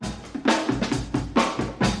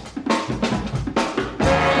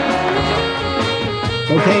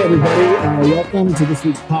Okay, everybody, welcome to this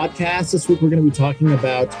week's podcast. This week we're going to be talking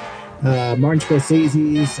about Martin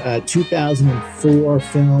Scorsese's 2004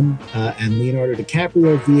 film and Leonardo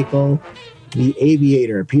DiCaprio vehicle, The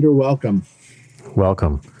Aviator. Peter, welcome.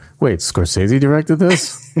 Welcome. Wait, Scorsese directed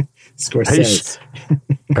this? Scorsese.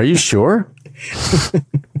 Are you sure?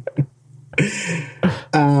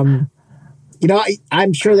 I'm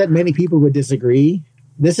sure that many people would disagree.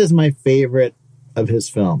 This is my favorite of his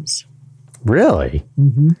films. Really?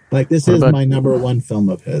 Mm-hmm. Like, this is my number one film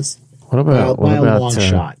of his. What about by a long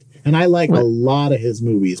shot? And I like a lot of his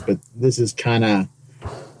movies, but this is kind of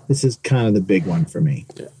the big one for me.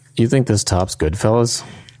 You think this tops Goodfellas?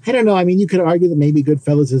 I don't know. I mean, you could argue that maybe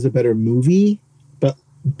Goodfellas is a better movie, but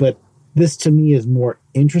this to me is more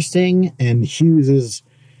interesting, and Hughes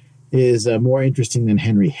is more interesting than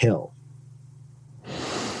Henry Hill.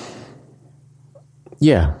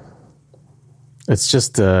 Yeah. It's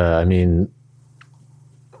just, Goodfellas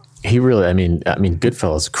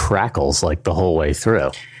crackles like the whole way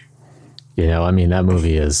through. That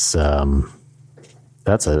movie is,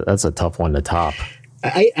 that's a tough one to top.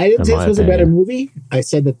 I didn't say this was a better movie. I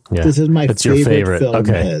said that this is my favorite film of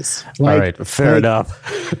his. All right, fair enough.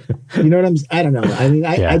 You know what I don't know. I mean,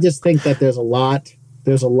 I just think that there's a lot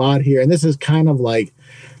here, and this is kind of like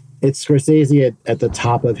it's Scorsese at the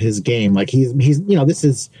top of his game. Like he's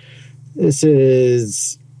this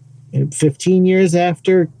is 15 years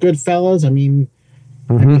after Goodfellas. I mean,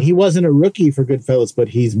 he wasn't a rookie for Goodfellas, but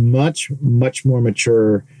he's much, much more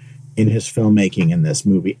mature in his filmmaking in this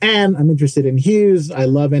movie. And I'm interested in Hughes. I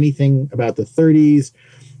love anything about the 30s.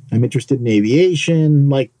 I'm interested in aviation.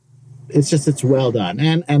 Like, it's well done.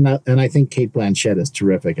 And I think Cate Blanchett is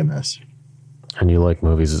terrific in this. And you like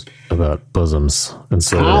movies about bosoms, and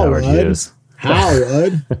so did Howard Hughes.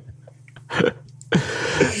 Howard.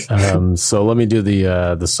 So let me do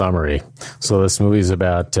the summary. So this movie is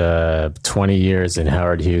about 20 years in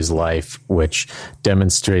Howard Hughes' life, which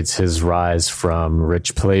demonstrates his rise from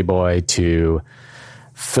rich playboy to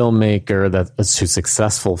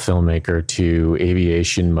successful filmmaker to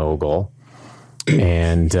aviation mogul.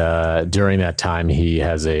 And during that time, he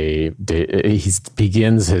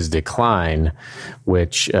begins his decline,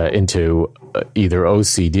 which into either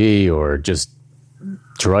OCD or just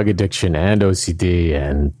drug addiction and OCD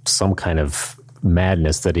and some kind of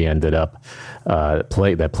madness that he ended up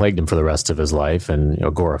that plagued him for the rest of his life, and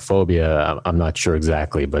agoraphobia. I'm not sure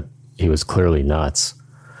exactly, but he was clearly nuts,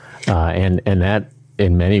 and that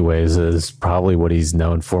in many ways is probably what he's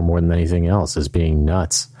known for more than anything else, is being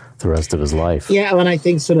nuts the rest of his life. Yeah, and I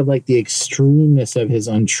think sort of like the extremeness of his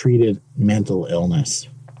untreated mental illness.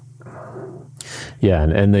 Yeah,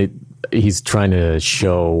 and he's trying to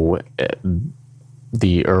show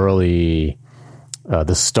the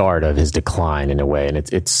start of his decline in a way, and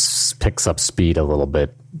it picks up speed a little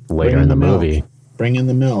bit later in the movie. Bring in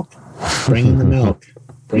the milk. Bring in the milk.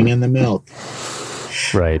 Bring in the milk.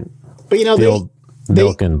 Right. But the old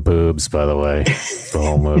milk and boobs, by the way, the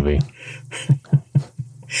whole movie.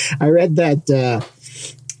 I read that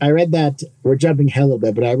we're jumping ahead a little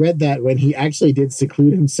bit, but I read that when he actually did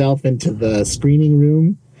seclude himself into the screening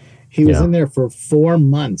room, he was in there for 4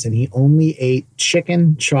 months, and he only ate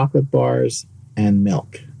chicken, chocolate bars, and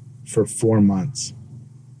milk for 4 months.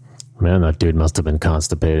 Man, that dude must have been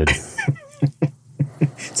constipated.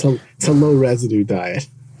 It's a low residue diet.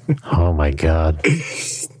 Oh my God.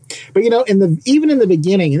 But even in the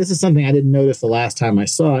beginning, and this is something I didn't notice the last time I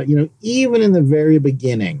saw it, even in the very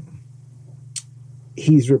beginning,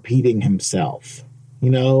 he's repeating himself.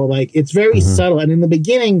 Like it's very subtle. And in the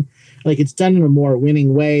beginning, like it's done in a more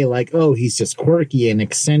winning way, like, oh, he's just quirky and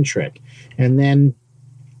eccentric. And then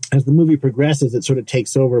as the movie progresses, it sort of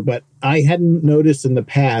takes over. But I hadn't noticed in the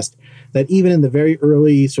past that even in the very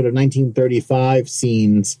early sort of 1935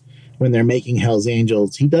 scenes when they're making Hell's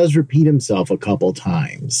Angels, he does repeat himself a couple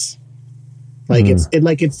times. Like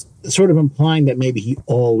it's sort of implying that maybe he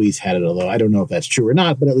always had it, although I don't know if that's true or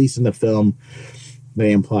not, but at least in the film,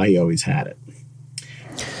 they imply he always had it.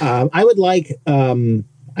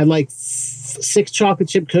 I'd like 6 chocolate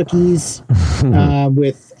chip cookies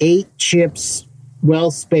with 8 chips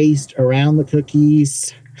well spaced around the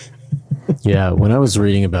cookies. Yeah, when I was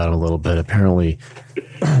reading about him a little bit, apparently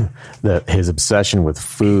that his obsession with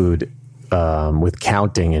food, with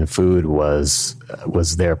counting in food was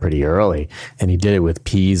there pretty early, and he did it with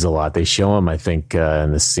peas a lot. They show him, I think,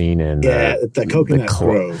 in the scene in the Coconut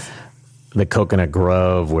Grove. The Coconut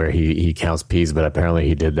Grove, where he counts peas, but apparently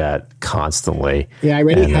he did that constantly. Yeah, I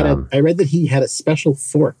read that he had a special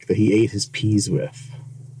fork that he ate his peas with.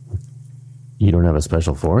 You don't have a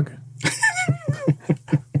special fork?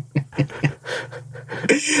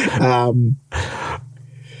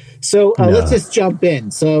 So let's just jump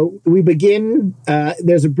in. So we begin.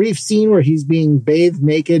 There's a brief scene where he's being bathed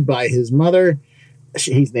naked by his mother.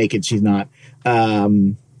 He's naked, she's not.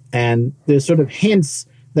 And there's sort of hints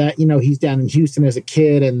that, you know, he's down in Houston as a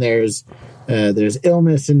kid, and there's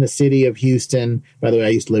illness in the city of Houston. By the way, I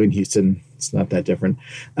used to live in Houston. It's not that different.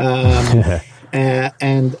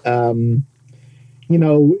 You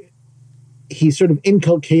know, he's sort of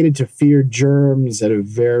inculcated to fear germs at a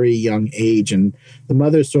very young age, and the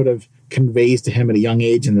mother sort of conveys to him at a young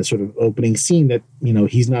age in the sort of opening scene that, you know,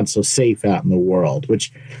 he's not so safe out in the world,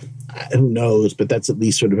 which who knows, but that's at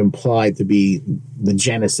least sort of implied to be the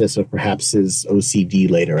genesis of perhaps his OCD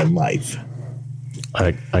later in life.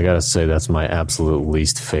 I gotta say, that's my absolute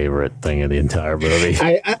least favorite thing in the entire movie.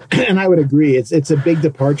 And I would agree. It's a big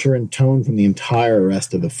departure in tone from the entire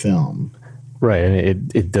rest of the film. Right,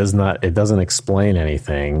 and it doesn't explain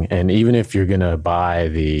anything. And even if you're gonna buy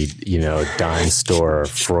the, you know, dime store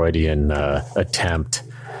Freudian attempt,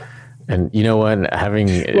 and you know what,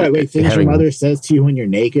 things your mother says to you when you're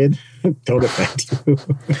naked don't affect you.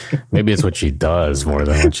 Maybe it's what she does more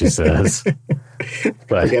than what she says. But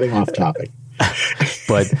we're getting off topic.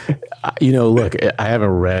 But, you know, look, I haven't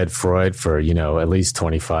read Freud for, you know, at least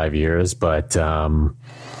 25 years, but I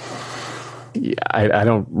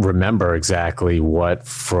don't remember exactly what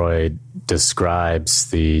Freud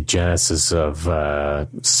describes the genesis of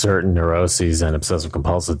certain neuroses and obsessive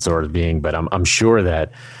compulsive disorder being, but I'm sure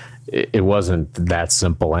that it wasn't that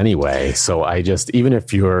simple anyway. So I just, even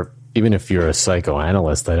if you're a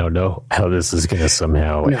psychoanalyst, I don't know how this is going to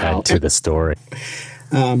somehow add to the story.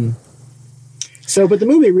 But the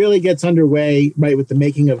movie really gets underway right with the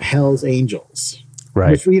making of Hell's Angels,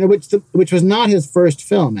 right? Which was not his first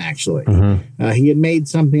film, actually. Mm-hmm. He had made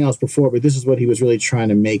something else before, but this is what he was really trying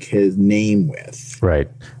to make his name with, right?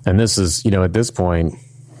 And this is, you know, at this point,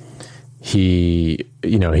 his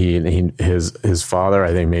father,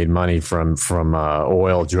 I think, made money from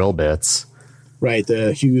oil drill bits. Right,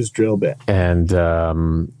 the Hughes drill bit. And,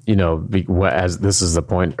 you know, as this is the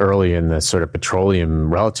point early in the sort of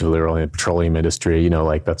relatively early in the petroleum industry, you know,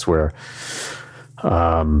 like that's where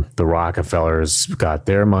the Rockefellers got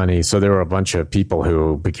their money. So there were a bunch of people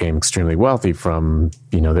who became extremely wealthy from,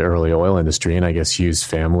 you know, the early oil industry. And I guess Hughes'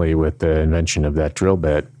 family, with the invention of that drill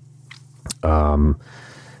bit,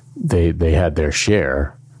 they had their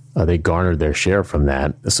share. They garnered their share from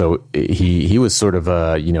that. So he was sort of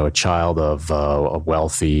a child of a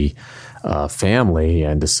wealthy family,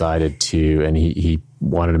 and decided to, and he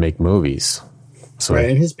wanted to make movies. So, right,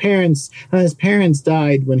 and his parents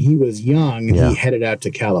died when he was young, and he headed out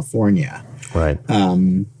to California. Right.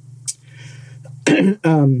 And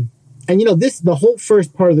you know, the whole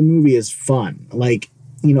first part of the movie is fun. Like,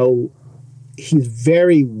 you know, he's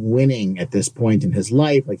very winning at this point in his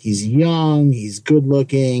life. Like, he's young, he's good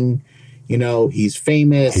looking, you know, he's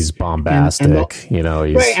famous, he's bombastic,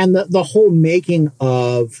 and the whole making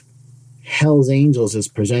of Hell's Angels is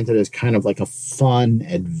presented as kind of like a fun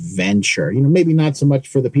adventure. You know, maybe not so much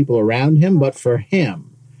for the people around him, but for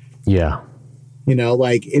him. Yeah. You know,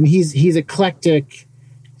 like, and he's eclectic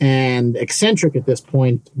and eccentric at this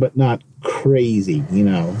point, but not crazy. You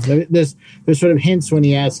know, there's sort of hints when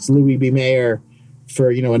he asks Louis B. Mayer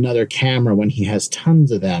for, you know, another camera when he has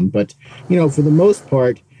tons of them. But, you know, for the most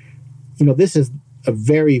part, you know, this is a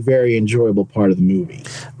very, very enjoyable part of the movie.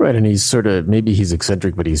 Right. And he's sort of, maybe he's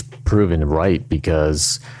eccentric, but he's proven right,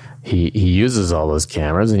 because he uses all those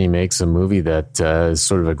cameras, and he makes a movie that is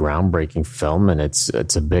sort of a groundbreaking film, and it's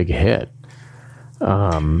a big hit.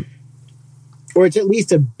 Or it's at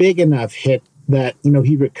least a big enough hit that, you know,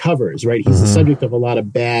 he recovers, right? He's the subject of a lot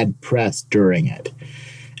of bad press during it.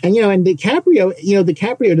 And, you know, and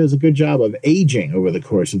DiCaprio does a good job of aging over the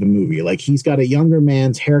course of the movie. Like, he's got a younger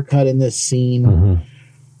man's haircut in this scene. Mm-hmm.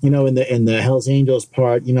 You know, in the Hell's Angels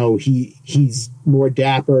part, you know, he's more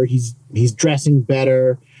dapper. He's dressing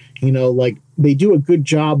better. You know, like, they do a good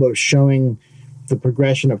job of showing the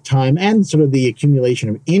progression of time and sort of the accumulation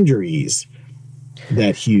of injuries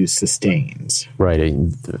that Hughes sustains. Right.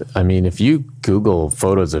 I mean, if you Google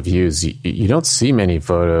photos of Hughes, you don't see many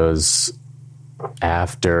photos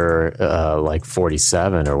after like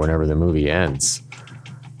 47 or whenever the movie ends.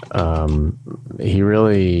 He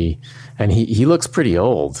really, and he looks pretty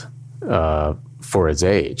old for his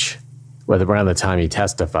age, whether around the time he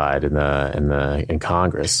testified in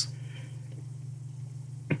Congress.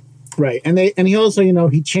 Right. And he also, you know,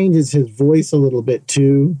 he changes his voice a little bit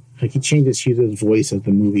too. Like, he changes Hughes' voice as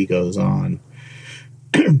the movie goes on.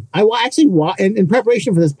 I actually in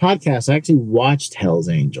preparation for this podcast, I actually watched Hell's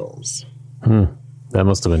Angels. That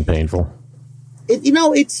must have been painful.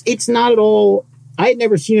 It's not at all. I had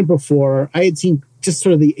never seen it before. I had seen just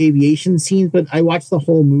sort of the aviation scenes, but I watched the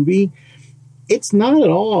whole movie. It's not at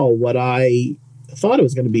all what I thought it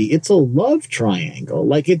was going to be. It's a love triangle.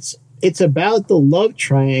 Like it's about the love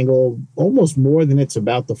triangle almost more than it's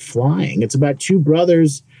about the flying. It's about two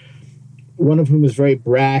brothers, one of whom is very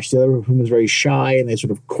brash, the other of whom is very shy, and they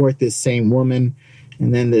sort of court this same woman.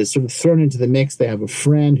 And then they're sort of thrown into the mix. They have a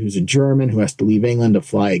friend who's a German who has to leave England to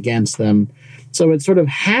fly against them. So it's sort of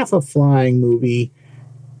half a flying movie,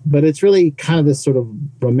 but it's really kind of this sort of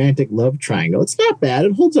romantic love triangle. It's not bad.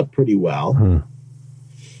 It holds up pretty well.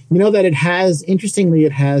 You know that it has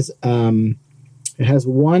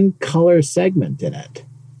one color segment in it.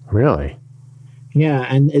 Really? Yeah,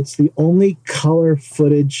 and it's the only color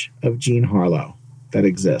footage of Jean Harlow that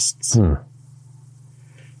exists.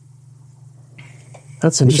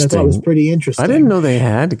 That's interesting. Which I thought was pretty interesting. I didn't know they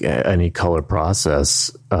had any color process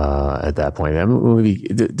at that point. That movie,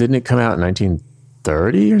 didn't it come out in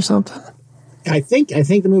 1930 or something? I think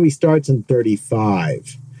the movie starts in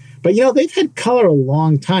 35. But, you know, they've had color a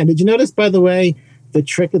long time. Did you notice, by the way, the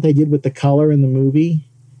trick that they did with the color in the movie?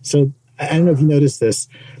 So I don't know if you noticed this.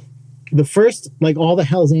 The first, like all the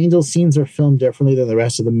Hells Angels scenes are filmed differently than the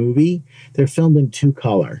rest of the movie. They're filmed in 2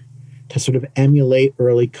 color to sort of emulate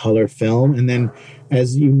early color film. And then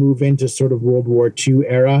as you move into sort of World War II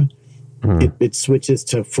era, it switches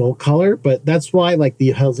to full color. But that's why, like,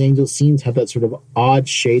 the Hells Angels scenes have that sort of odd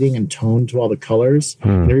shading and tone to all the colors.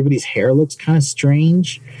 And everybody's hair looks kind of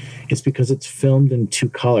strange. It's because it's filmed in 2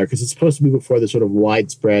 color, because it's supposed to be before the sort of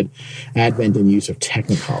widespread advent and use of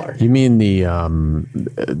Technicolor. You mean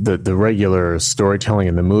the regular storytelling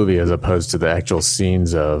in the movie as opposed to the actual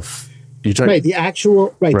scenes of... Right, the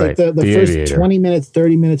actual... Right, right, the first Aviator. 20 minutes,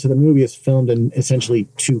 30 minutes of the movie is filmed in essentially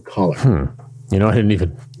 2 color. You know, I didn't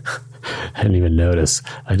even notice.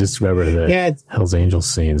 I just remember the Hells Angels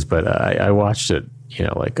scenes, but I watched it, you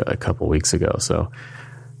know, like a couple weeks ago, so...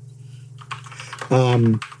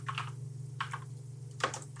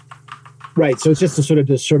 Right, so it's just to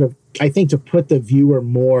sort of, I think, to put the viewer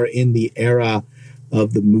more in the era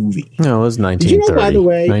of the movie. No, it was 1930. Did you know, by the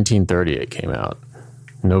way, 1930 it came out.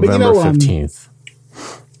 November 15th.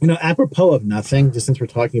 You know, apropos of nothing, just since we're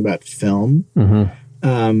talking about film,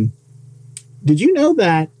 did you know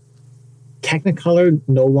that Technicolor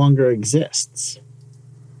no longer exists?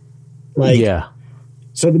 Like, yeah.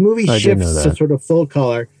 So the movie shifts to sort of full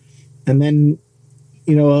color, and then,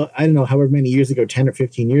 you know, I don't know, however many years ago, 10 or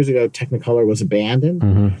 15 years ago, Technicolor was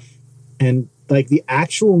abandoned. And like the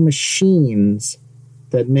actual machines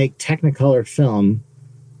that make Technicolor film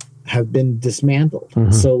have been dismantled.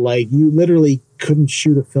 So like you literally couldn't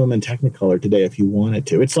shoot a film in Technicolor today if you wanted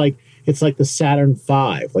to. It's like the Saturn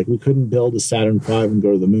V. Like we couldn't build a Saturn V and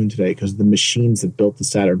go to the moon today because the machines that built the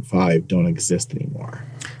Saturn V don't exist anymore.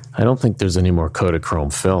 I don't think there's any more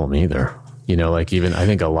Kodachrome film either. You know, like even I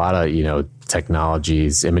think a lot of, you know,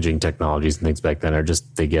 technologies, imaging technologies and things back then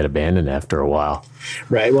they get abandoned after a while.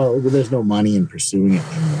 Right. Well, there's no money in pursuing it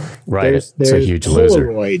anymore. Right. There's it's a huge Polaroids.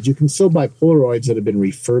 loser. You can still buy Polaroids that have been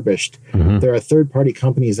refurbished. There are third-party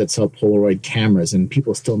companies that sell Polaroid cameras, and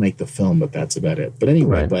people still make the film, but that's about it. But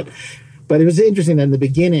anyway, but it was interesting that in the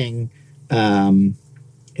beginning,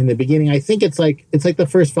 I think it's like the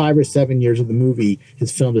first 5 or 7 years of the movie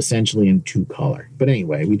is filmed essentially in 2 color. But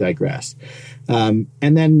anyway, we digress. And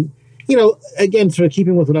then, you know, again, sort of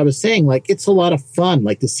keeping with what I was saying, like it's a lot of fun.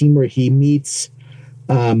 Like the scene where he meets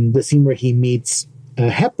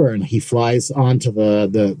Hepburn. He flies onto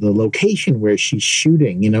the location where she's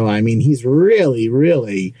shooting. You know, I mean, he's really,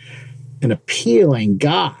 really an appealing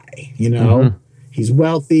guy. You know. He's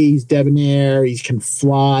wealthy, he's debonair, he can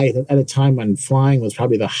fly at a time when flying was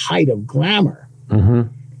probably the height of glamour.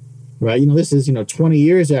 Right? You know, this is, 20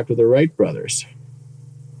 years after the Wright brothers.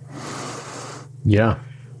 Yeah.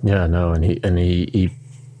 Yeah, no, and he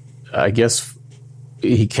I guess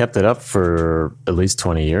he kept it up for at least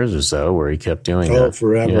 20 years or so where he kept doing it. Oh,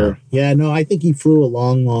 forever. Yeah, no, I think he flew a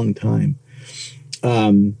long, long time.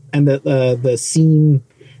 And the scene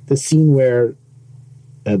where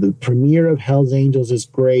the premiere of Hell's Angels is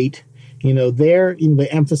great. You know, they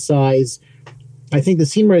emphasize, I think the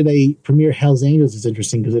scene where they premiere Hell's Angels is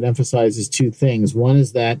interesting because it emphasizes 2 things. One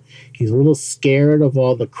is that he's a little scared of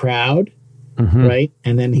all the crowd, right?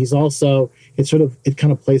 And then he's also, it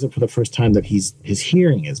kind of plays up for the first time that his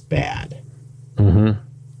hearing is bad.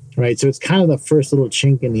 Right? So it's kind of the first little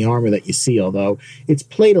chink in the armor that you see, although it's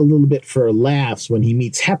played a little bit for laughs when he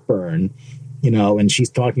meets Hepburn, and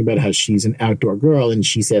she's talking about how she's an outdoor girl, and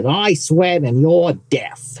she says, I sweat and you're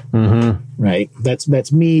deaf. Right?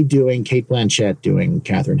 That's me doing Cate Blanchett doing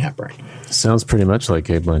Katharine Hepburn. Sounds pretty much like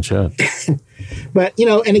Cate Blanchett. But,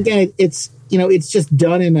 and again, it's it's just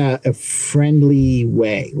done in a friendly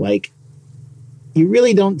way. Like, you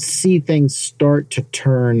really don't see things start to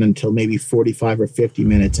turn until maybe 45 or 50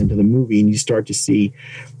 minutes into the movie, and you start to see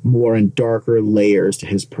more and darker layers to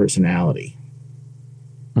his personality.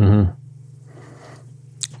 Mm-hmm.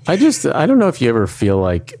 I don't know if you ever feel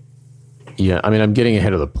like, I mean, I'm getting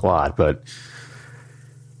ahead of the plot, but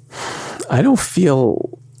I don't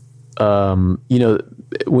feel,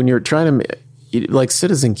 when you're trying to, like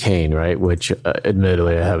Citizen Kane, right? Which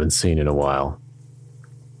admittedly I haven't seen in a while,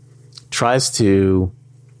 tries to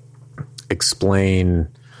explain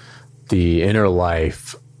the inner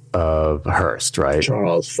life of Hearst, right?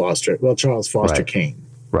 Charles Foster right. Kane.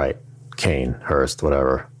 Right. Kane, Hearst,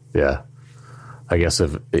 whatever. Yeah. I guess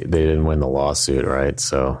if they didn't win the lawsuit, right?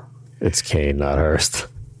 So it's Kane, not Hearst.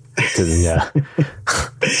 Yeah.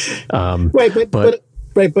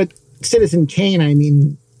 But Citizen Kane, I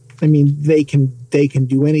mean, they can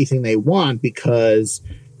do anything they want because,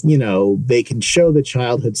 they can show the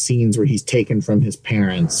childhood scenes where he's taken from his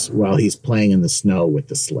parents while he's playing in the snow with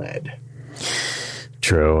the sled.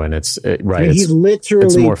 True, and it's right. I mean, he's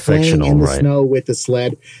literally more playing fictional, in the right? snow with the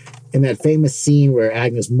sled. In that famous scene where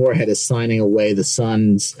Agnes Moorehead is signing away the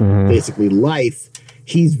son's basically life,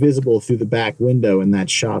 he's visible through the back window in that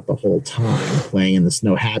shot the whole time, playing in the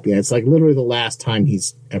snow, happy. And it's like literally the last time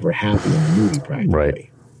he's ever happy in the movie, practically. Right.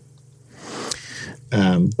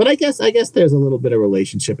 But I guess there's a little bit of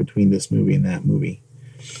relationship between this movie and that movie.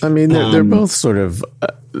 I mean, they're both sort of,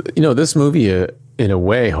 this movie in a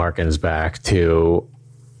way harkens back to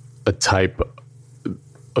a type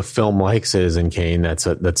a film like Citizen Kane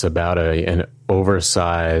that's about an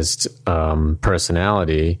oversized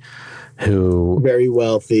personality who very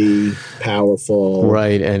wealthy, powerful,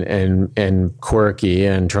 right, and quirky,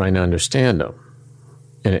 and trying to understand him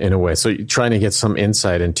in a way. So you're trying to get some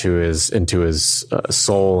insight into his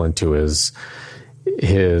soul, into his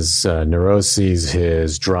neuroses,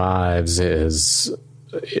 his drives, his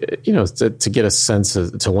to get a sense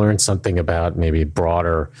to learn something about maybe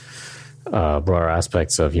broader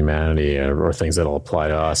aspects of humanity or things that'll apply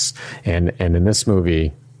to us. And in this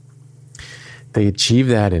movie, they achieve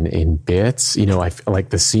that in bits. I like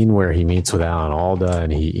the scene where he meets with Alan Alda,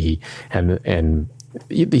 and he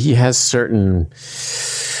has certain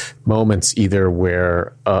moments either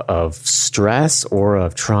where of stress or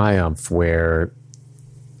of triumph where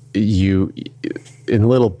you, in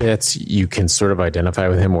little bits, you can sort of identify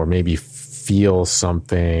with him or maybe feel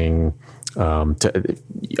something, to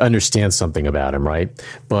understand something about him, right?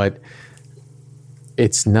 But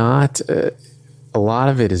it's not. A lot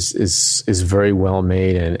of it is very well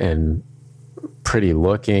made and pretty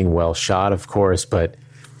looking, well shot, of course. But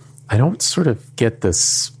I don't sort of get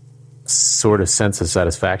this sort of sense of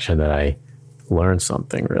satisfaction that I learned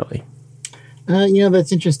something really.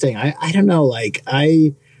 That's interesting. I don't know. Like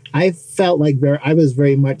I felt like I was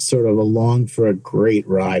very much sort of along for a great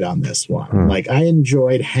ride on this one. Like I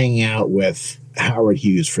enjoyed hanging out with Howard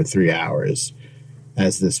Hughes for 3 hours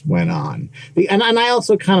as this went on. And I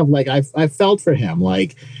also kind of like, I felt for him,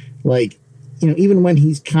 like, even when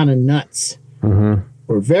he's kind of nuts or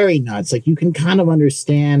very nuts, like you can kind of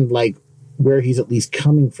understand like where he's at least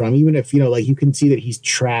coming from, even if, like you can see that he's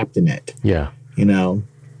trapped in it. Yeah.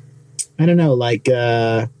 I don't know, like,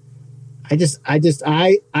 I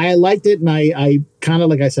liked it, and I kind of,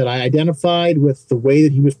 like I said, I identified with the way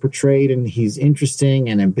that he was portrayed, and he's interesting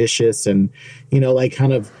and ambitious, and like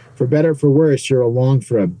kind of for better or for worse, you're along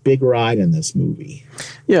for a big ride in this movie.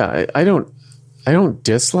 Yeah, I don't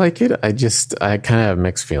dislike it. I kind of have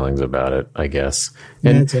mixed feelings about it, I guess.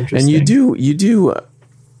 And that's interesting. And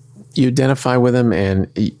you identify with him, and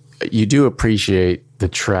you do appreciate the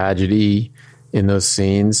tragedy in those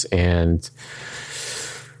scenes, and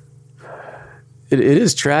it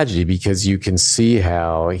is tragedy because you can see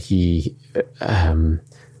how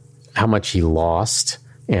how much he lost,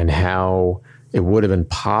 and how it would have been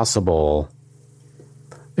possible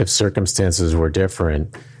if circumstances were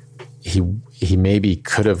different. He maybe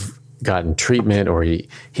could have gotten treatment, or he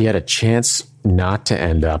had a chance not to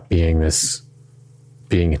end up being a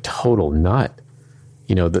total nut.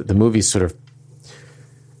 The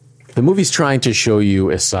movie's trying to show you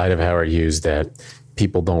a side of Howard Hughes that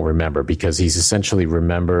people don't remember, because he's essentially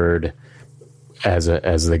remembered as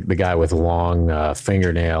the guy with long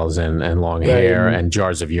fingernails and long hair and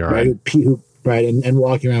jars of urine. Right, and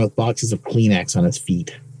walking around with boxes of Kleenex on his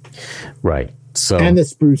feet. Right. So, and the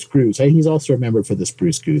Spruce Goose. He's also remembered for the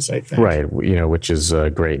Spruce Goose, I think. Right, which is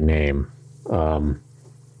a great name.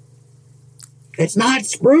 It's not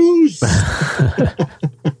spruce. But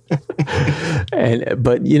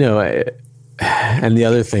And the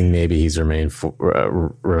other thing maybe he's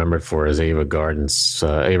remembered for is Ava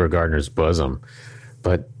Gardner's bosom,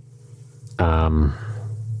 but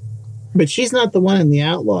she's not the one in The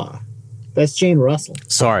Outlaw. That's Jane Russell.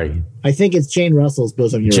 Sorry, I think it's Jane Russell's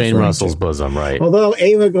bosom. Jane Russell's bosom, right? Although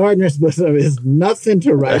Ava Gardner's bosom is nothing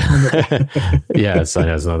to write home about. Yes, I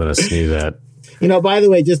has nothing to sneeze at. By the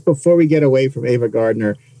way, just before we get away from Ava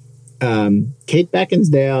Gardner, Kate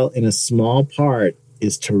Beckinsale in a small part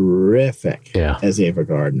is terrific as Ava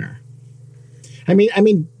Gardner. I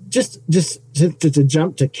mean, just to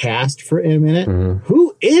jump to cast for a minute,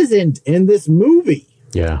 who isn't in this movie?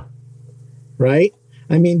 Yeah. Right?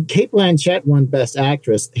 I mean, Cate Blanchett won Best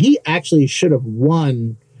Actress. He actually should have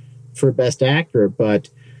won for Best Actor, but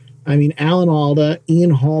I mean, Alan Alda,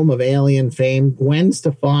 Ian Holm of Alien fame, Gwen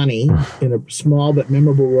Stefani in a small but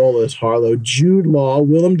memorable role as Harlow, Jude Law,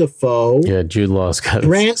 Willem Dafoe. Yeah, Jude Law's got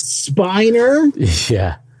Brent Spiner.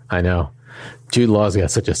 Yeah, I know. Jude Law's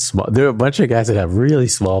got such a small. There are a bunch of guys that have really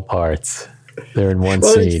small parts. They're in one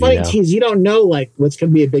scene. Well, it's funny, you don't know what's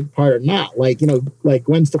going to be a big part or not. Like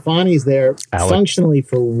Gwen Stefani's there functionally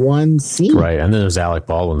for one scene, right? And then there's Alec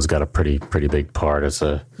Baldwin's got a pretty big part as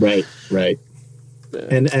a right.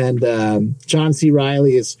 And John C.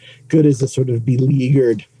 Reilly is good as a sort of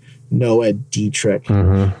beleaguered Noah Dietrich.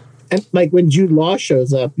 And when Jude Law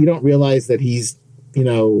shows up, you don't realize that he's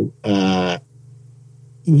only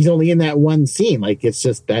in that one scene. Like, it's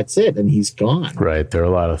just, that's it. And he's gone. Right. There are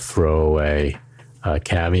a lot of throwaway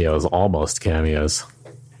cameos, almost cameos.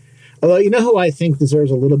 Although, who I think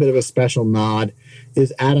deserves a little bit of a special nod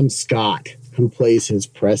is Adam Scott, who plays his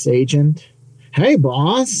press agent. Hey,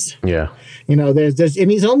 boss. Yeah. There's and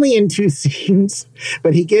he's only in 2 scenes,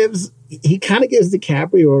 but he kind of gives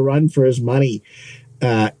DiCaprio a run for his money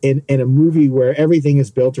in a movie where everything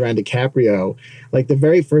is built around DiCaprio. Like the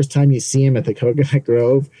very first time you see him at the Coconut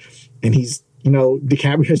Grove, and he's,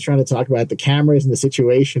 DiCaprio's trying to talk about the cameras and the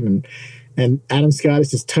situation, and Adam Scott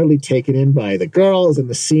is just totally taken in by the girls and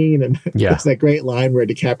the scene, and there's that great line where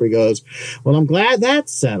DiCaprio goes, "Well, I'm glad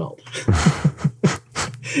that's settled."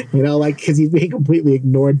 Because he's being completely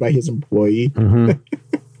ignored by his employee. I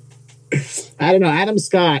don't know. Adam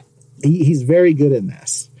Scott, he's very good in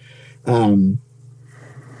this. And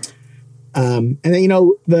then,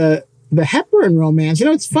 the Hepburn romance,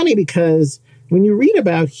 it's funny because when you read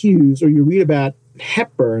about Hughes or you read about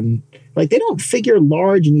Hepburn, they don't figure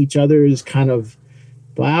large in each other's kind of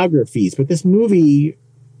biographies. But this movie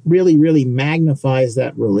really, really magnifies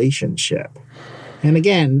that relationship. And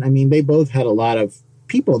again, I mean, they both had a lot of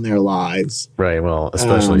people in their lives, right? Well,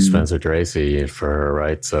 especially Spencer Tracy for her,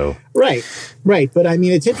 right? So right. But I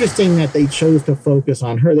mean, it's interesting that they chose to focus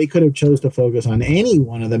on her. They could have chose to focus on any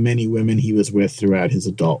one of the many women he was with throughout his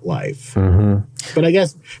adult life. But I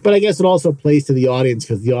guess it also plays to the audience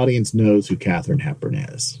because the audience knows who Katharine Hepburn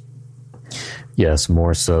is. Yes,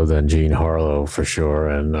 more so than Jean Harlow for sure,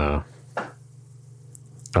 and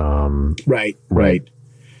right.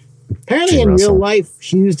 Apparently, Jean in Russell. Real life,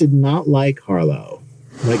 Hughes did not like Harlow.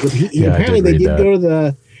 Apparently they did go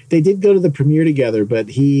to the premiere together, but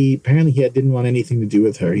he didn't want anything to do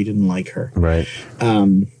with her. He didn't like her. Right.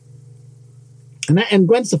 And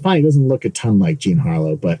Gwen Stefani doesn't look a ton like Jean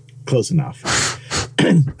Harlow, but close enough.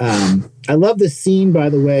 I love the scene, by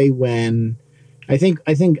the way, when I think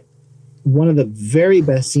one of the very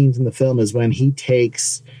best scenes in the film is when he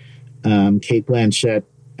takes Cate Blanchett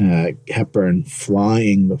Hepburn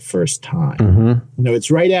flying the first time. It's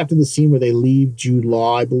right after the scene where they leave Jude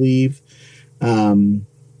Law, I believe, and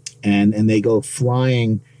they go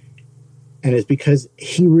flying, and it's because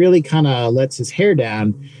he really kind of lets his hair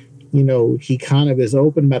down. He kind of is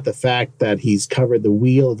open about the fact that he's covered the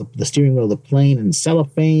steering wheel of the plane in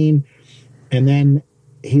cellophane, and then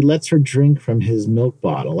he lets her drink from his milk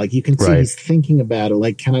bottle. Like, you can see he's thinking about it.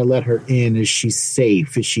 Like, can I let her in? Is she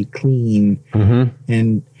safe? Is she clean?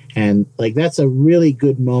 And like, that's a really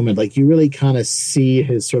good moment. Like, you really kind of see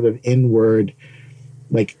his sort of inward,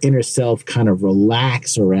 like, inner self kind of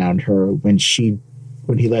relax around her when he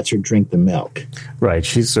lets her drink the milk. Right.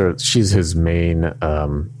 She's his main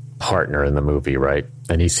partner in the movie, right?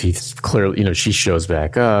 And he's clearly, she shows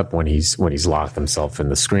back up when he's locked himself in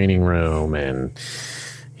the screening room, and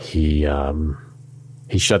he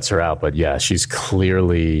shuts her out. But yeah, she's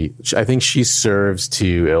clearly, I think she serves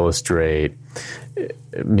to illustrate,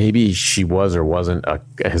 maybe she was or wasn't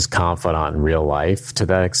his confidant in real life to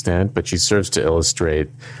that extent, but she serves to illustrate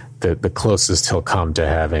the closest he'll come to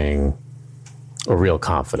having a real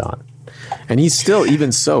confidant. And he still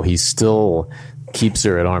keeps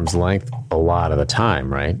her at arm's length a lot of the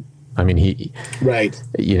time, right? I mean,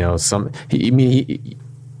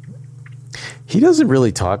 He doesn't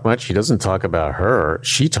really talk much. He doesn't talk about her.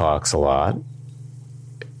 She talks a lot,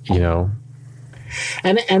 you know.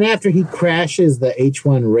 And after he crashes the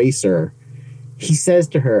H1 racer, he says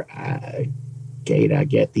to her, Kate, I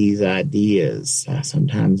get these ideas.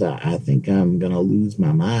 Sometimes I think I'm going to lose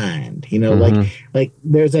my mind. You know, like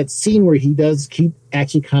there's that scene where he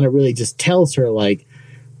actually kind of really just tells her, like,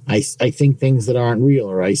 I think things that aren't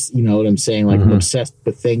real, or you know what I'm saying? Like, I'm obsessed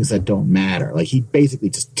with things that don't matter. Like, he basically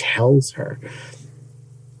just tells her.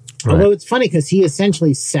 Right. Although it's funny because he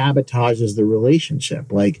essentially sabotages the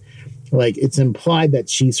relationship. Like it's implied that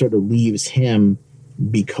she sort of leaves him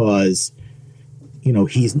because, you know,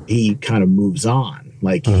 he kind of moves on.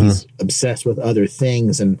 Like, he's obsessed with other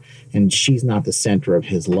things, and she's not the center of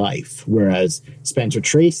his life. Whereas Spencer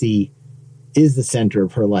Tracy is the center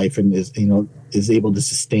of her life and is able to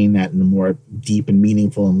sustain that in a more deep and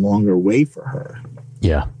meaningful and longer way for her.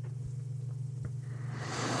 Yeah.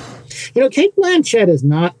 You know, Cate Blanchett is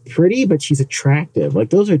not pretty, but she's attractive. Like,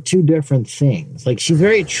 those are two different things. Like, she's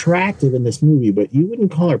very attractive in this movie, but you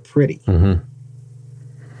wouldn't call her pretty. Mm-hmm.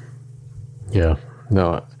 Yeah.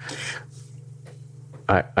 No.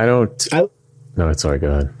 I don't. No, it's all right.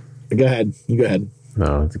 Go ahead. Go ahead. You go ahead.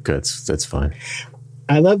 No, good. That's fine.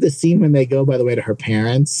 I love the scene when they go, by the way, to her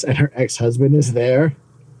parents and her ex-husband is there.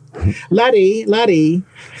 Laddie.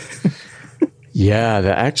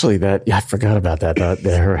 Yeah, I forgot about that.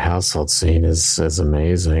 Her household scene is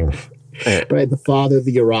amazing. Right, the father,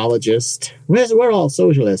 the urologist. We're all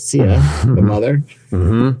socialists here. The mother.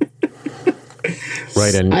 Mm-hmm.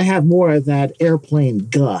 Right, and I have more of that airplane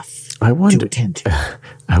guff. I wonder. To attend to.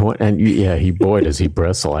 Does he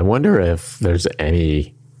bristle? I wonder if there's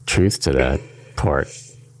any truth to that part.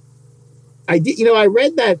 I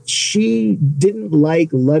read that she didn't like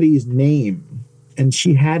Luddy's name, and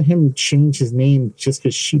she had him change his name just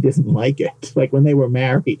because she didn't like it. Like, when they were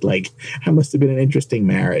married, like, that must have been an interesting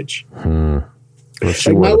marriage. Well,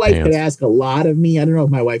 like, my wife could ask a lot of me. I don't know if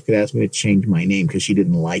my wife could ask me to change my name because she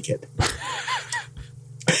didn't like it.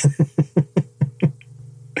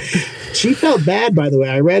 She felt bad, by the way.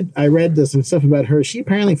 I read some stuff about her. She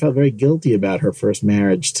apparently felt very guilty about her first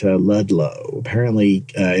marriage to Ludlow. Apparently,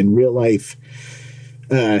 in real life,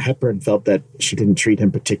 Hepburn felt that she didn't treat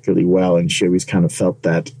him particularly well, and she always kind of felt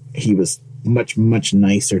that he was much, much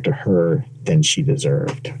nicer to her than she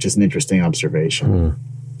deserved, which is an interesting observation.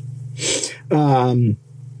 And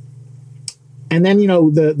then,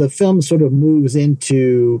 the film sort of moves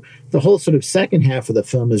into the whole sort of second half of the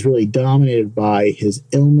film is really dominated by his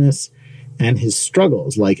illness and his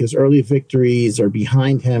struggles. Like, his early victories are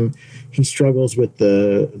behind him. He struggles with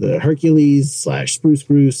the Hercules / Spruce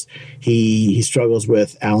Bruce. He struggles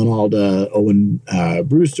with Alan Alda, Owen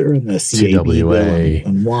Brewster, and the CAB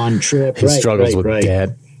and Juan Tripp. He struggles with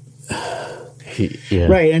debt.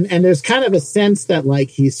 Right, and there's kind of a sense that, like,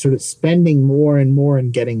 he's sort of spending more and more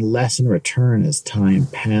and getting less in return as time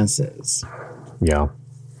passes. Yeah.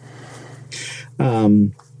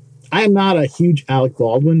 I am not a huge Alec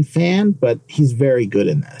Baldwin fan, but he's very good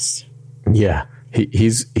in this. Yeah,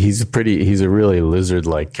 he's a really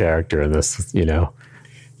lizard-like character in this,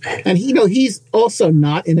 And he's also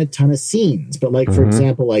not in a ton of scenes, but, like, for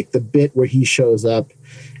example, like the bit where he shows up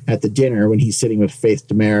at the dinner when he's sitting with Faith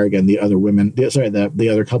DeMarrick and the other women, the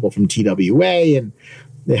other couple from TWA, and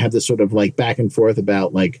they have this sort of, like, back and forth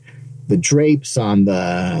about, like, the drapes on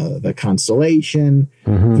the Constellation,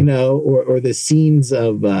 or the scenes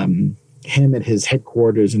of him at his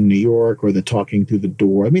headquarters in New York, or the talking through the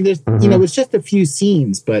door. I mean, there's, it's just a few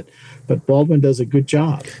scenes, but Baldwin does a good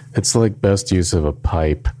job. It's like best use of a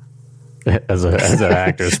pipe as an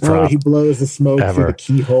actor's prop. He blows the smoke through the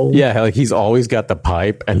keyhole. Yeah, like, he's always got the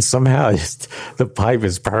pipe, and somehow the pipe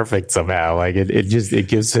is perfect somehow. Like, it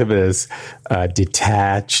gives him this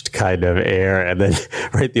detached kind of air, and then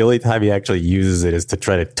the only time he actually uses it is to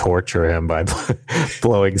try to torture him by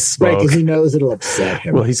blowing smoke. Right, because he knows it'll upset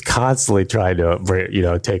him. Well, he's constantly trying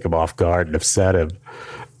to take him off guard and upset him.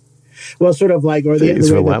 Well, sort of like, or the way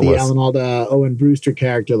that the Alan Alda Owen Brewster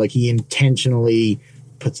character, like, he intentionally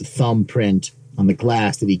puts a thumbprint on the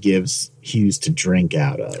glass that he gives Hughes to drink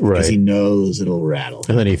out of, because he knows it'll rattle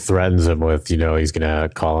him. And then he threatens him with, he's going to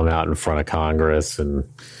call him out in front of Congress. And,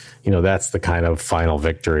 that's the kind of final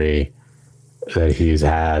victory that Hughes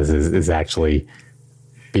has, is actually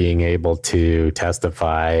being able to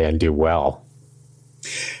testify and do well.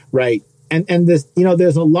 Right. And this,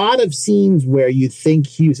 there's a lot of scenes where you think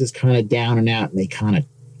Hughes is kind of down and out, and they kind of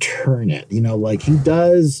turn it, like he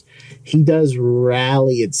does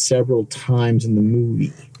rally it several times in the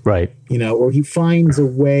movie, right? Or he finds a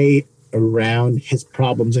way around his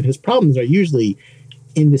problems, and his problems are usually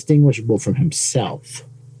indistinguishable from himself.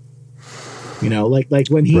 You know, like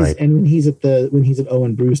when he's Right. and when he's at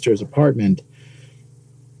Owen Brewster's apartment,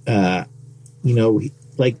 you know,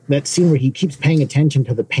 like that scene where he keeps paying attention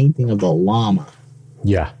to the painting of the llama.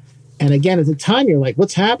 Yeah. And again, at the time, you're like,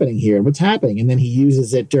 what's happening here? What's happening? And then he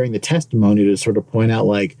uses it during the testimony to sort of point out,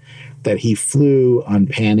 like, that he flew on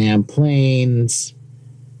Pan Am planes,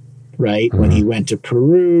 right? When he went to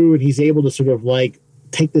Peru, and he's able to sort of, like,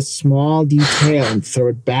 take this small detail and throw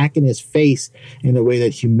it back in his face in a way that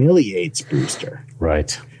humiliates Brewster.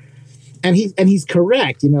 Right. And he's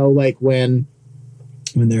correct, you know, like when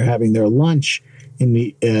they're having their lunch in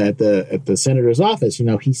the at the senator's office, you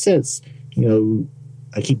know, he says, you know,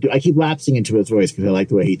 I keep lapsing into his voice because I like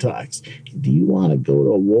the way he talks. Do you want to go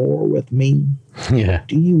to war with me? Yeah.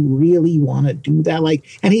 Do you really want to do that? Like,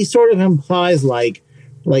 and he sort of implies like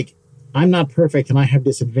I'm not perfect and I have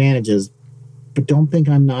disadvantages, but don't think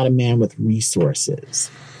I'm not a man with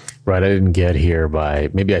resources. Right. I didn't get here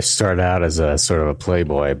maybe I started out as a sort of a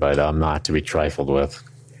playboy, but I'm not to be trifled with.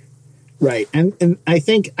 Right. And I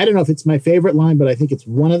think, I don't know if it's my favorite line, but I think it's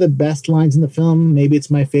one of the best lines in the film. Maybe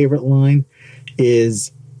it's my favorite line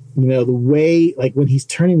is, you know, the way, like when he's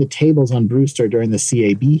turning the tables on Brewster during the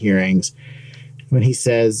CAB hearings, when he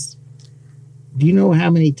says, do you know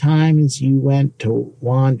how many times you went to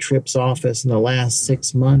Juan Tripp's office in the last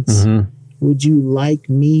 6 months? Mm-hmm. Would you like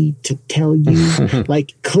me to tell you?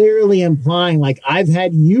 Like clearly implying like I've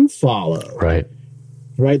had you follow. Right.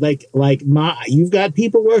 Right, like you've got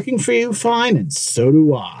people working for you, fine, and so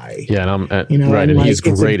do I. Yeah, and you know, right, and like, he's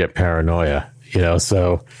great at paranoia. You know,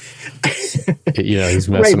 so you know he's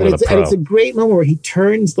messing right, with a pro. And it's a great moment where he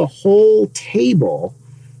turns the whole table,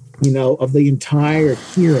 you know, of the entire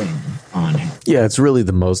hearing on him. Yeah, it's really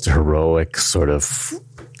the most heroic sort of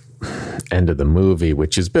end of the movie,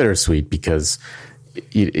 which is bittersweet because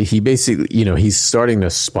he basically, you know, he's starting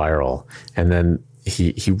to spiral, and then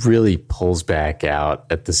he really pulls back out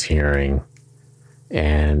at this hearing,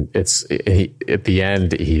 and at the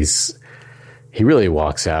end he really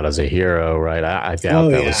walks out as a hero, right? I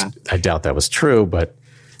doubt that was true, but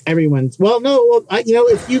everyone's you know,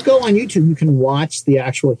 if you go on YouTube, you can watch the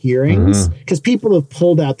actual hearings because people have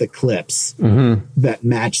pulled out the clips that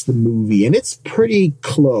match the movie, and it's pretty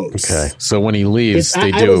close. Okay, so when he leaves,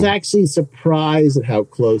 I was actually surprised at how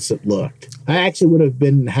close it looked. I actually would have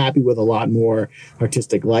been happy with a lot more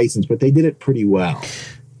artistic license, but they did it pretty well.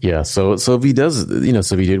 Yeah, so if he does, you know,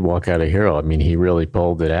 so if he did walk out a hero, I mean, he really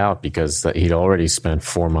pulled it out because he'd already spent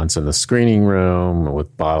 4 months in the screening room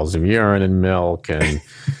with bottles of urine and milk, and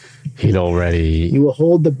he'd already... You will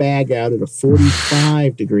hold the bag out at a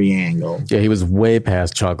 45-degree angle. Yeah, he was way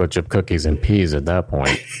past chocolate chip cookies and peas at that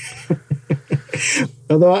point.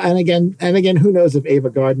 Although, and again, who knows if Ava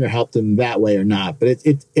Gardner helped him that way or not? But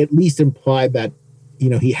it at least implied that, you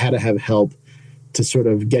know, he had to have help to sort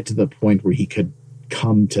of get to the point where he could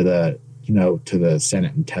come to the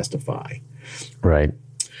Senate and testify. Right.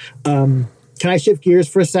 Can I shift gears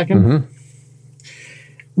for a second?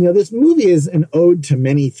 Mm-hmm. You know, this movie is an ode to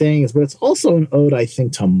many things, but it's also an ode, I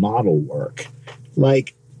think, to model work.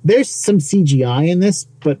 Like, there's some CGI in this,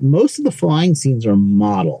 but most of the flying scenes are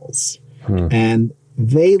models. And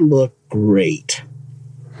they look great.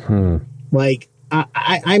 Like,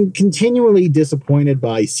 I'm continually disappointed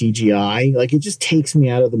by CGI. Like, it just takes me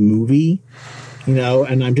out of the movie, you know,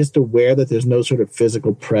 and I'm just aware that there's no sort of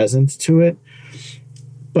physical presence to it.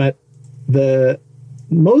 But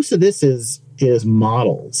most of this is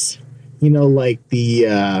models, you know, like the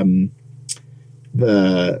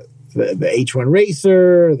H1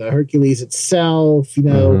 Racer, the Hercules itself, you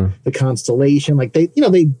know, the Constellation. Like they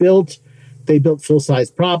built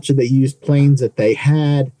full-size props, or they used planes that they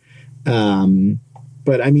had.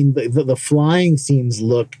 But I mean, the flying scenes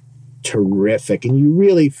look terrific, and you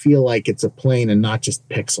really feel like it's a plane and not just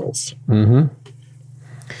pixels.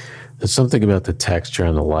 There's something about the texture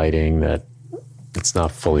and the lighting that it's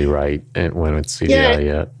not fully right when it's CGI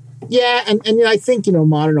yet. Yeah, and you know, I think, you know,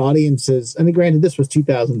 modern audiences, and granted this was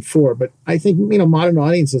 2004, but I think, you know, modern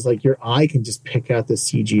audiences, like, your eye can just pick out the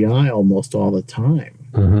CGI almost all the time.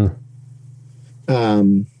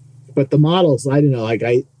 But the models, I don't know,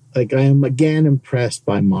 I am again impressed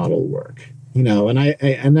by model work, you know, and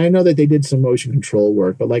I know that they did some motion control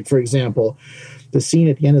work, but like, for example, the scene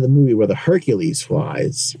at the end of the movie where the Hercules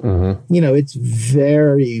flies, you know, it's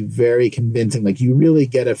very, very convincing. Like, you really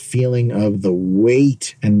get a feeling of the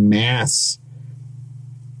weight and mass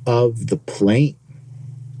of the plane.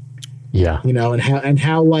 Yeah. You know, and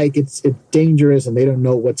how like it's dangerous and they don't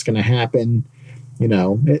know what's going to happen. You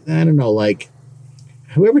know, I don't know, like,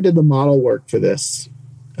 whoever did the model work for this,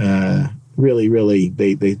 really, really,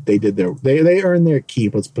 they earned their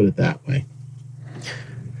keep. Let's put it that way.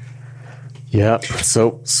 Yeah.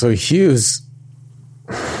 So Hughes,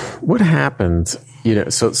 what happened?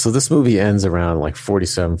 So this movie ends around like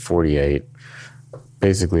 47, 48,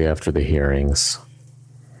 basically after the hearings.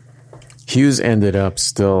 Hughes ended up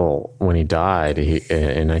still, when he died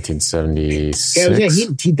in 1976. Yeah,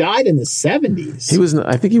 he died in the 70s.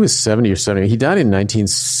 I think he was 70 or 70. He died in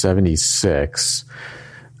 1976.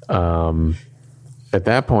 At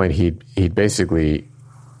that point, he'd basically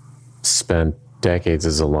spent decades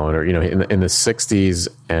as a loner. In the 60s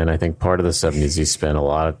and I think part of the 70s,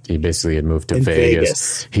 he basically had moved to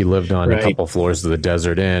Vegas. He lived on a couple floors of the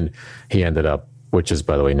Desert Inn. He ended up, which is,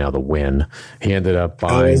 by the way, now the Wynn. He ended up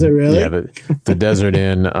buying. Oh, is it really? Yeah, the Desert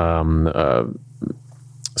Inn.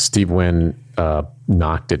 Steve Wynn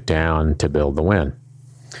knocked it down to build the Wynn.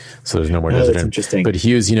 So there's no more Desert Inn. Interesting. But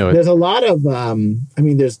Hughes, there's a lot of.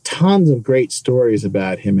 There's tons of great stories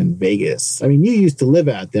about him in Vegas. You used to live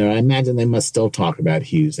out there. I imagine they must still talk about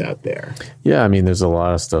Hughes out there. Yeah, there's a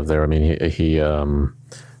lot of stuff there. He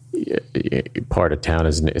part of town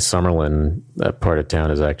is Summerlin. That part of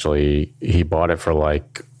town is actually, he bought it for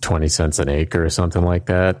like 20 cents an acre or something like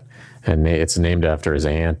that. And it's named after his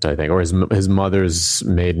aunt, I think, or his mother's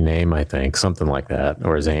maiden name, I think, something like that.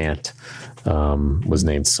 Or his aunt was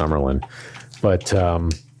named Summerlin. But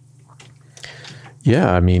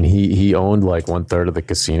he owned like 1/3 of the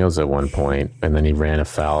casinos at one point, and then he ran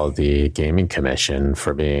afoul of the gaming commission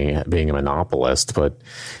for being a monopolist. But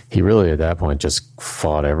he really, at that point, just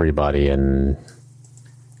fought everybody, and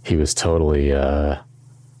he was totally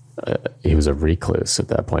he was a recluse at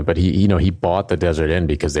that point. But he bought the Desert Inn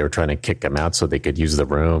because they were trying to kick him out so they could use the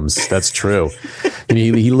rooms. That's true.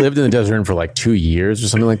 He lived in the Desert Inn for like 2 years or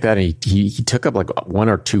something like that. And he took up like 1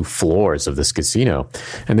 or 2 floors of this casino.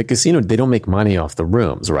 And the casino, they don't make money off the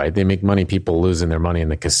rooms, right? They make money, people losing their money in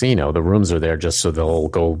the casino. The rooms are there just so they'll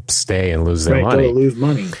go stay and lose their money. They'll lose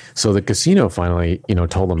money. So the casino finally,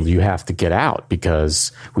 told them, you have to get out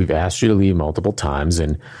because we've asked you to leave multiple times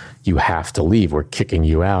and you have to leave. We're kicking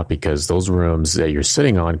you out because those rooms that you're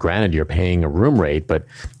sitting on, granted, you're paying a room rate, but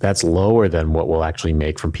that's lower than what we'll actually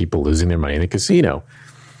make from people losing their money in the casino.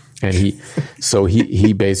 And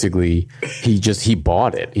he basically, he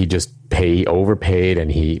bought it. He overpaid,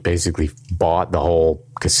 and he basically bought the whole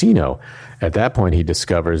casino. At that point, he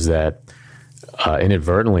discovers that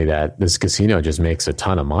inadvertently that this casino just makes a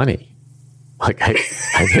ton of money. Like, I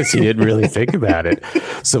guess he didn't really think about it.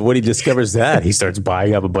 So when he discovers that, he starts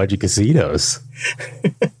buying up a bunch of casinos.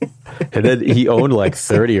 And then he owned like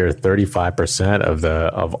 30 or 35%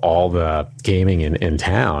 of all the gaming in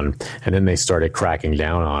town. And then they started cracking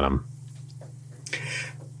down on him.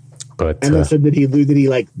 But so did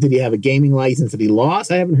he have a gaming license that he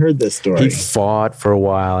lost? I haven't heard this story. He fought for a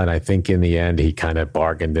while, and I think in the end he kind of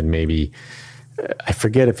bargained, and maybe I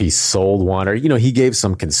forget if he sold one or, he gave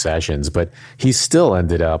some concessions, but he still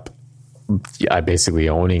ended up basically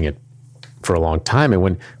owning it for a long time.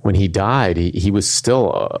 And when he died, he was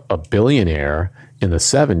still a billionaire in the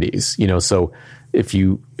 70s, so if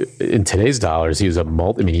you, in today's dollars, he was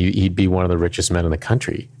he'd be one of the richest men in the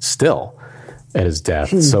country still at his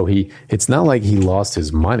death. So it's not like he lost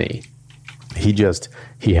his money. He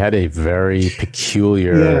had a very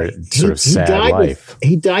peculiar sort of sad life.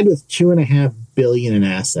 He died with $2.5 billion in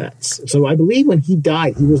assets. So I believe when he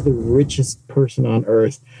died, he was the richest person on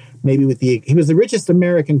earth. Maybe he was the richest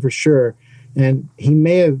American for sure. And he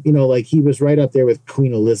may have, he was right up there with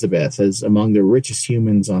Queen Elizabeth as among the richest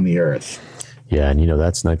humans on the earth. Yeah. And,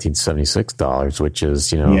 that's $1976, which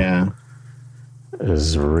is,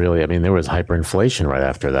 is really, there was hyperinflation right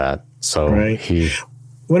after that. So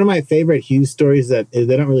one of my favorite Hughes stories that they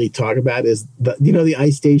don't really talk about is the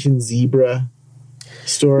Ice Station Zebra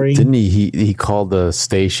story. Didn't he called the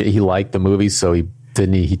station, he liked the movie, so he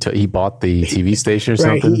bought the TV station or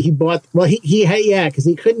something? He bought, because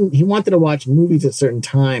he wanted to watch movies at certain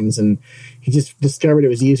times, and he just discovered it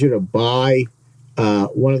was easier to buy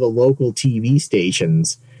one of the local TV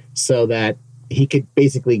stations so that he could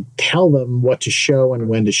basically tell them what to show and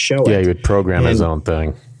when to show it. Yeah, he would program his own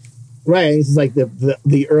thing. Right, this is like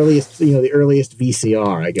the earliest, the earliest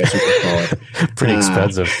VCR, I guess you could call it. Pretty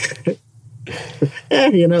expensive.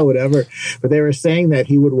 Whatever. But they were saying that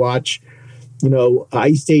he would watch,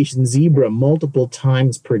 Ice Station Zebra multiple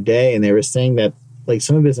times per day, and they were saying that like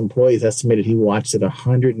some of his employees estimated he watched it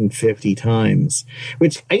 150 times,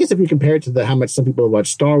 which I guess if you compare it to how much some people have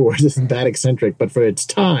watched Star Wars, isn't that eccentric, but for its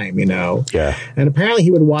time, Yeah. And apparently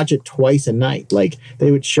he would watch it twice a night. Like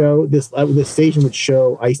they would show this station would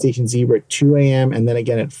show Ice Station Zebra at 2 a.m. and then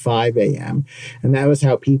again at 5 a.m. And that was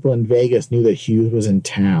how people in Vegas knew that Hughes was in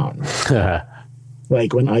town.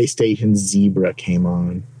 Like when Ice Station Zebra came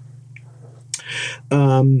on.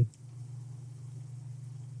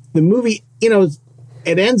 the movie,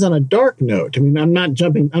 it ends on a dark note. I mean, I'm not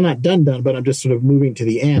done, but I'm just sort of moving to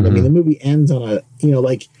the end. I mean, the movie ends on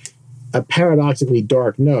like a paradoxically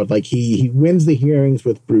dark note. Like he wins the hearings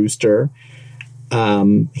with Brewster.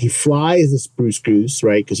 He flies the Spruce Goose,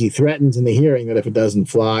 right? Because he threatens in the hearing that if it doesn't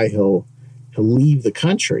fly, he'll leave the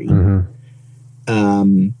country.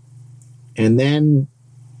 And then,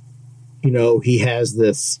 he has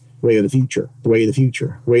this way of the future.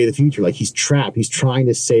 Like he's trapped. He's trying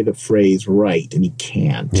to say the phrase right, and he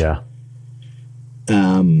can't. Yeah.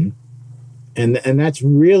 And that's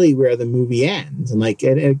really where the movie ends. And I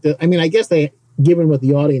mean, I guess they, given what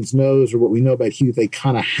the audience knows or what we know about Hughes, they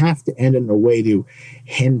kind of have to end it in a way to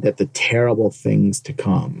hint at the terrible things to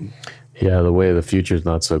come. Yeah, the way of the future is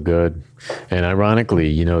not so good. And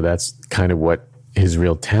ironically, that's kind of what his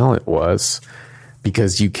real talent was,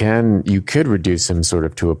 because you could reduce him sort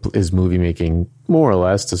of to his movie making more or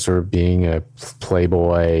less to sort of being a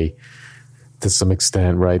playboy to some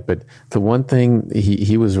extent, right? But the one thing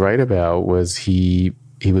he was right about was he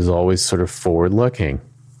was always sort of forward looking,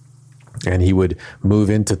 and he would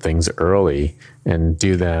move into things early and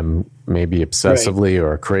do them maybe obsessively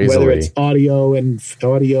or crazily. Whether it's audio in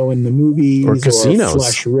the movies or casinos, or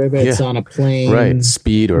flush rivets on a plane, right?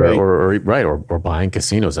 Speed or buying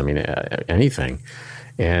casinos. I mean, anything.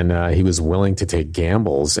 And he was willing to take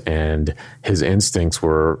gambles, and his instincts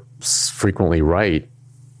were frequently right,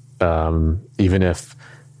 even if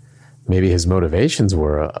maybe his motivations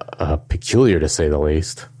were peculiar, to say the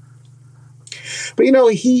least. But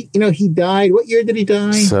he died. What year did he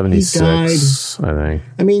die? 76, I think.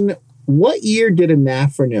 I mean, what year did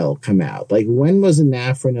anafranil come out? Like, when was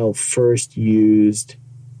anafranil first used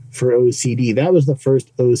for OCD? That was the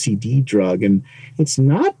first OCD drug, and it's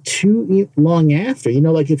not too long after.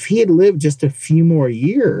 If he had lived just a few more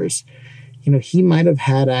years, he might have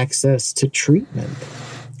had access to treatment.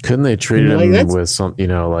 Couldn't they treat him with some? They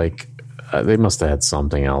must have had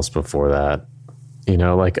something else before that. Did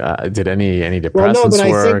any depressants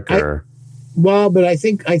work? But I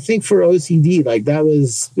think for OCD, that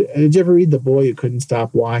was. Did you ever read The Boy Who Couldn't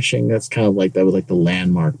Stop Washing? That's kind of that was the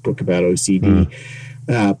landmark book about OCD.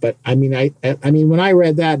 But I mean, when I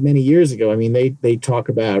read that many years ago, I mean, they talk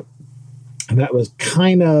about, and that was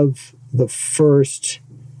kind of the first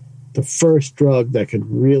drug that could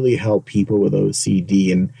really help people with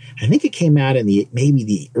OCD, and I think it came out in maybe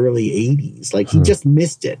the early 80s. He just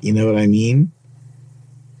missed it. You know what I mean?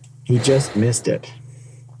 He just missed it.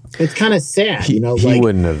 It's kind of sad, He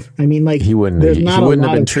wouldn't have. I mean, he wouldn't have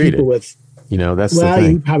been treated. That's the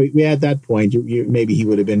thing. He probably at that point, maybe he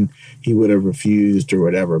would have refused or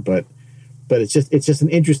whatever. But it's just an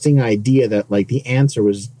interesting idea that the answer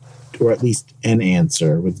was, or at least an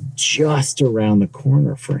answer was just around the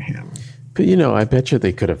corner for him. But I bet you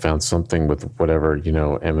they could have found something with whatever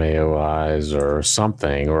MAOIs or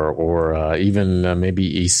something, or even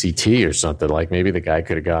maybe ECT or something. Maybe the guy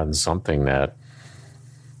could have gotten something that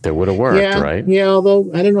would have worked, right? Yeah. Although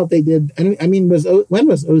I don't know if they did. I mean, when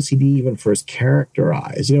was OCD even first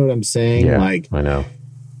characterized? You know what I'm saying? Yeah, I know.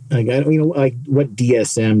 I don't, what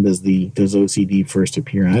DSM does OCD first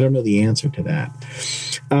appear in? I don't know the answer to that.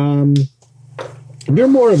 You're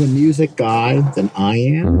more of a music guy than I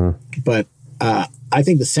am, but I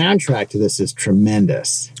think the soundtrack to this is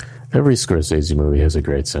tremendous. Every Scorsese movie has a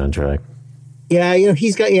great soundtrack. Yeah,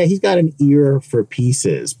 he's got an ear for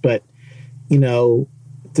pieces, but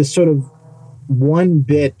the sort of one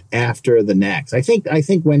bit after the next. I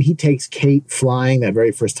think when he takes Kate flying that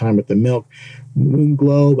very first time with the milk, Moon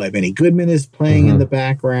Glow by Benny Goodman is playing in the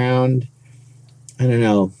background. I don't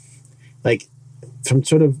know, from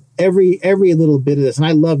sort of every little bit of this, and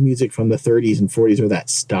I love music from the 30s and 40s or that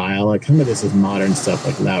style. Some of this is modern stuff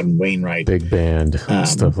like Loudon Wainwright, big band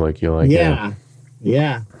stuff like you like. Yeah.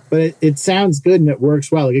 But it sounds good and it works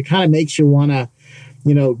well. It kind of makes you want to,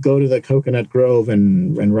 go to the Coconut Grove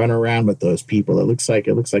and run around with those people. It looks like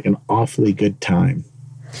an awfully good time.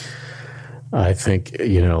 I think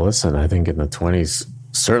listen. I think in the 20s,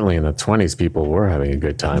 certainly in the 20s, people were having a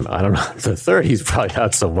good time. I don't know. The 30s probably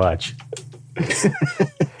not so much.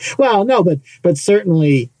 Well, no, but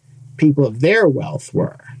certainly people of their wealth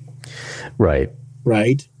were. Right.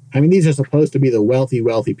 I mean, these are supposed to be the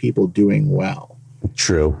wealthy people doing well.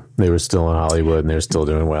 True. They were still in Hollywood and they're still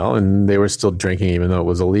doing well, and they were still drinking even though it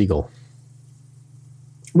was illegal.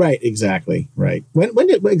 Right, exactly. Right.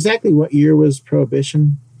 What year was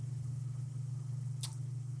Prohibition?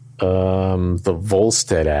 The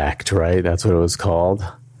Volstead Act, right? That's what it was called.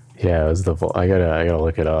 Yeah, it was I gotta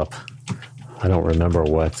look it up. I don't remember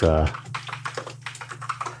what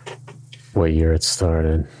year it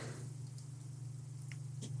started.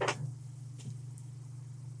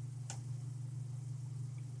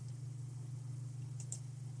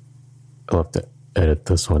 I'll have to edit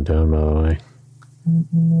this one down, by the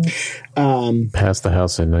way. Passed the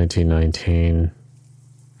House in 1919.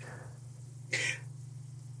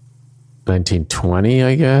 1920,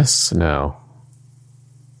 I guess? No.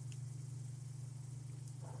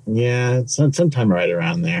 Yeah, it's sometime right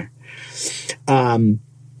around there.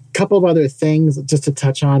 Couple of other things just to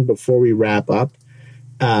touch on before we wrap up.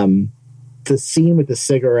 The scene with the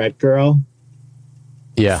cigarette girl.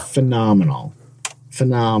 Yeah. Phenomenal.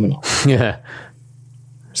 Yeah.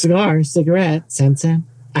 Cigar, cigarette, sen-sen.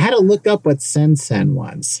 I had to look up what sen-sen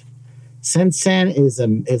was. Sen-sen is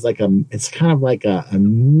it's kind of like a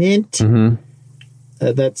mint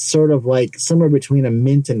that's sort of like somewhere between a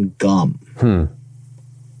mint and gum.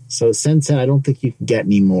 So sen-sen, I don't think you can get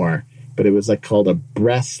anymore, but it was like called a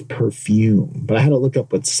breath perfume. But I had to look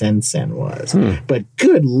up what sen-sen was. But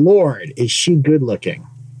good Lord, is she good looking?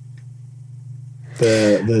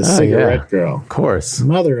 The cigarette girl. Of course.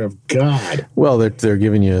 Mother of God. Well, they're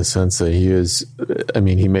giving you a sense that he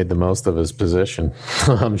made the most of his position,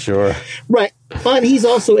 I'm sure. Right. But he's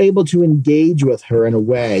also able to engage with her in a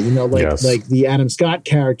way, like the Adam Scott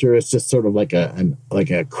character is just sort of like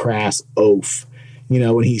a crass oaf.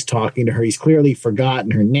 When he's talking to her, he's clearly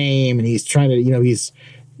forgotten her name and he's trying to, he's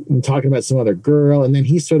talking about some other girl. And then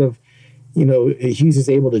he's sort of, he's just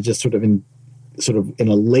able to just sort of in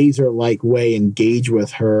a laser-like way engage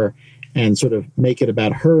with her and sort of make it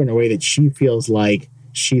about her in a way that she feels like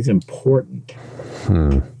she's important.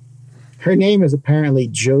 Her name is apparently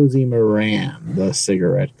Josie Moran, the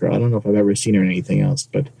cigarette girl. I don't know if I've ever seen her in anything else,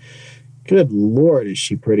 but good Lord, is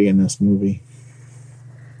she pretty in this movie.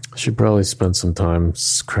 She probably spent some time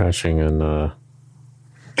crashing in I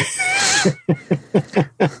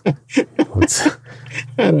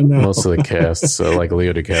don't know. Most of the cast, like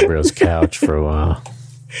Leo DiCaprio's couch for a while.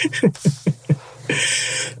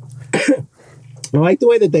 I like the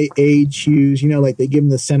way that they age Hughes. Like they give him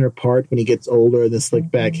the center part when he gets older, the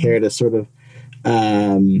slick back hair to sort of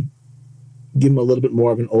give him a little bit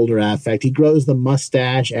more of an older affect. He grows the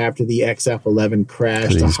mustache after the XF-11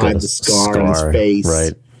 crash to hide the scar on his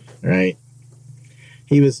face. Right.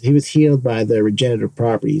 He was healed by the regenerative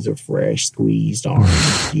properties of fresh squeezed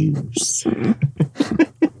orange juice.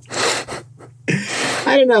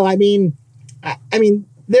 I don't know. I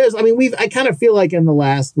kind of feel like in the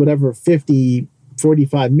last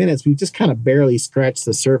 45 minutes, we've just kind of barely scratched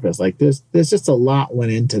the surface. Like there's just a lot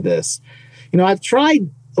went into this. I've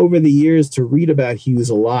tried over the years to read about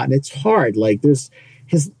Hughes a lot, and it's hard. Like his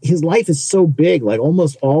life is so big. Like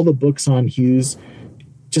almost all the books on Hughes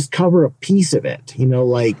just cover a piece of it.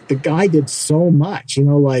 Like the guy did so much,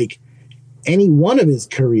 like any one of his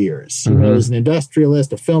careers, as an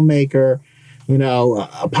industrialist, a filmmaker,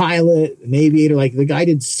 a pilot, an aviator, like the guy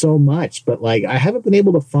did so much, but like, I haven't been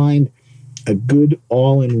able to find a good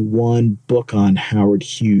all-in-one book on Howard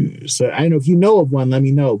Hughes. So I don't know if you know of one, let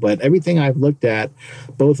me know, but everything I've looked at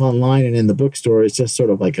both online and in the bookstore is just sort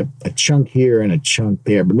of like a chunk here and a chunk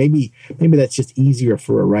there, but maybe that's just easier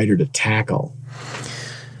for a writer to tackle.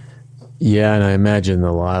 Yeah, and I imagine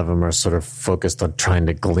a lot of them are sort of focused on trying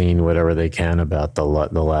to glean whatever they can about the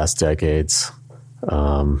last decades.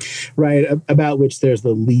 Right, about which there's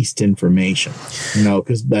the least information,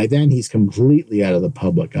 because by then he's completely out of the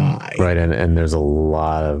public eye. Right, and there's a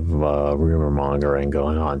lot of rumor mongering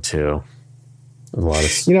going on, too. A lot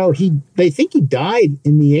of, they think he died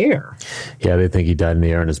in the air. Yeah, they think he died in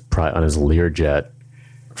the air on his Learjet.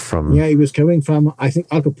 He was coming from, I think,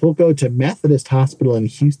 Acapulco to Methodist Hospital in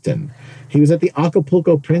Houston. He was at the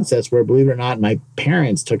Acapulco Princess, where, believe it or not, my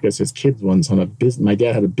parents took us as kids once on a business. My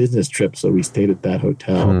dad had a business trip, so we stayed at that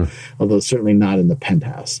hotel, although certainly not in the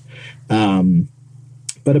penthouse.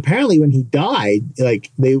 But apparently, when he died,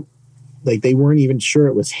 they weren't even sure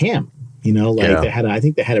it was him. I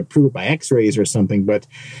think they had to prove it by x-rays or something, but,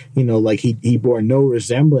 he bore no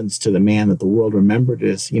resemblance to the man that the world remembered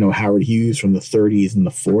as, Howard Hughes from the 30s and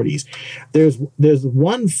the 40s. There's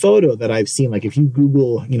one photo that I've seen, like if you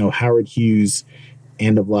Google, Howard Hughes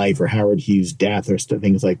end of life or Howard Hughes death or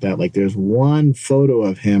things like that, like there's one photo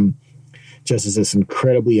of him just as this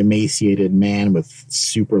incredibly emaciated man with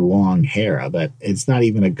super long hair, but it's not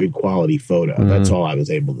even a good quality photo. That's all I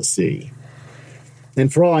was able to see.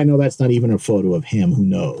 And for all I know, that's not even a photo of him. Who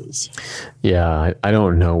knows? Yeah, I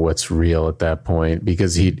don't know what's real at that point,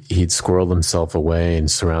 because he'd squirreled himself away and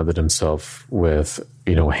surrounded himself with,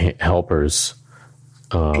 helpers.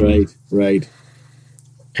 Right.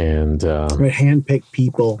 And handpicked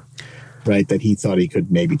people, right, that he thought he could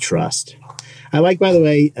maybe trust. I like, by the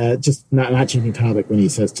way, just not changing topic, when he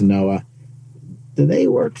says to Noah, "Do they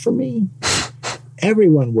work for me?"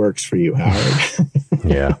 Everyone works for you, Howard.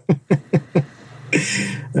 Yeah.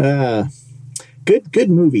 Good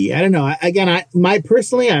movie. I don't know. I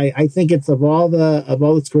think it's of all the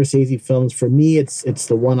Scorsese films, for me, it's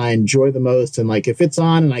the one I enjoy the most. And like, if it's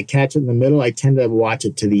on and I catch it in the middle, I tend to watch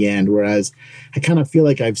it to the end. Whereas I kind of feel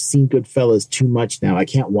like I've seen Goodfellas too much now. I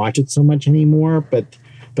can't watch it so much anymore. But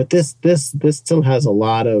this still has a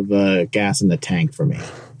lot of gas in the tank for me.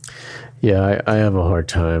 Yeah, I have a hard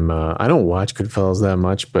time. I don't watch Goodfellas that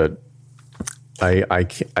much, but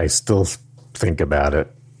I still think about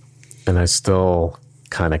it. And I still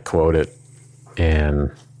kind of quote it,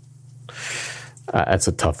 and that's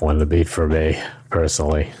a tough one to beat for me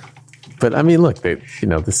personally. But I mean, look,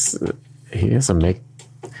 this he doesn't make.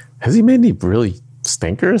 Has he made any really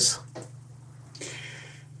stinkers?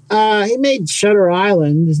 He made Shutter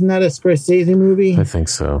Island. Isn't that a Scorsese movie? I think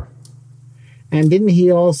so. And didn't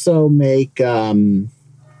he also make the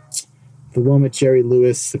one with Jerry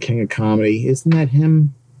Lewis, The King of Comedy? Isn't that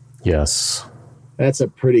him? Yes. That's a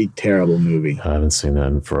pretty terrible movie. I haven't seen that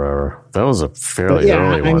in forever. That was a fairly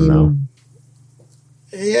early one, though.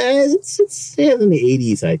 Yeah, it's in the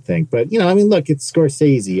 80s, I think. But, look, it's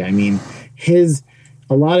Scorsese. I mean,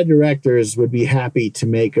 a lot of directors would be happy to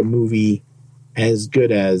make a movie as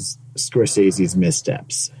good as Scorsese's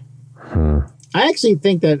Missteps. I actually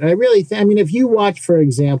think that, if you watch, for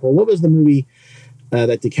example, what was the movie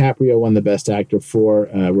that DiCaprio won the Best Actor for,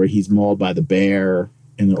 where he's mauled by the bear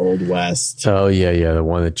in the Old West? Oh yeah, the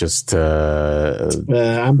one that just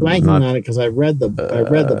I'm blanking on it because I read the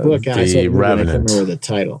book and I can't remember the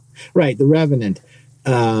title. Right, The Revenant.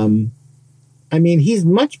 He's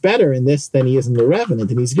much better in this than he is in The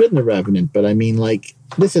Revenant, and he's good in The Revenant. But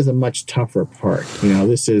this is a much tougher part.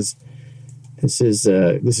 This is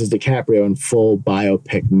DiCaprio in full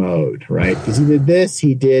biopic mode, right? Because he did this.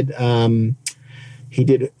 He did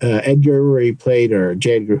Edgar, where he played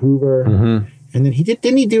J. Edgar Hoover. Mm-hmm. And then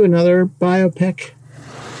didn't he do another biopic,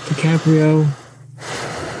 DiCaprio?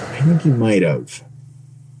 I think he might have.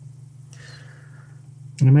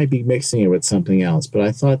 I might be mixing it with something else, but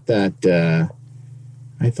I thought that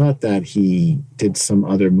he did some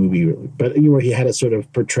other movie, but where he had to sort of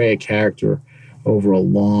portray a character over a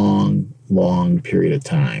long, long period of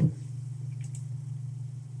time.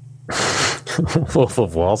 Wolf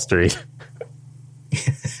of Wall Street.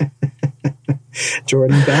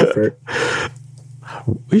 Jordan Belfort.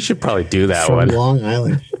 We should probably do that from one. Long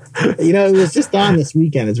Island. It was just on this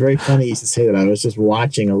weekend. It's very funny you should say that. I was just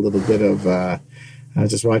watching a little bit of the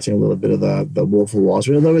Wolf of Wall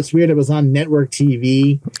Street. Although it's weird, it was on network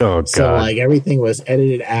TV. Oh God! So everything was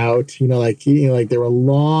edited out. There were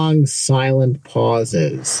long silent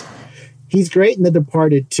pauses. He's great in The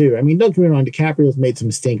Departed too. Don't get me wrong, DiCaprio's made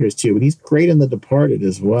some stinkers too, but he's great in The Departed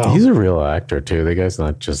as well. He's a real actor too. The guy's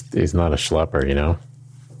he's not a schlepper,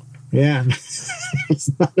 Yeah.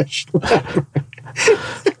 He's not a schlepper.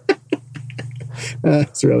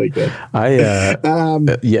 It's really good.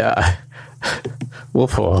 Yeah.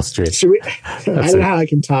 Wolf of Wall Street. I don't know how I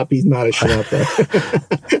can top he's not a schlepper.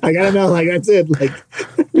 I gotta know, that's it.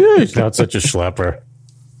 Yeah, he's not such a schlepper.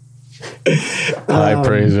 High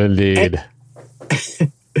praise indeed.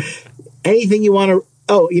 Anything you want to...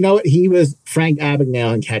 Oh, you know what? He was Frank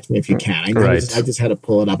Abagnale in Catch Me If You Can. I just had to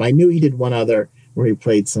pull it up. I knew he did one other where he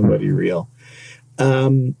played somebody real.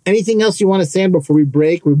 Anything else you want to say before we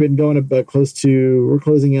break? We've been going about we're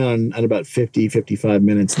closing on about 55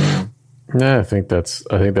 minutes now. Yeah, I think that's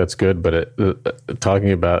good. But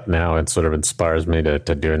talking about now, it sort of inspires me to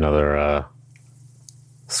do another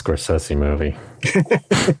Scorsese movie.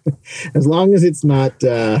 As long as it's not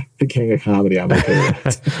The King of Comedy, I'm okay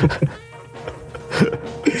with it.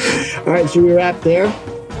 All right, should we wrap there?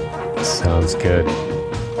 Sounds good.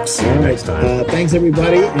 See you next time. Thanks,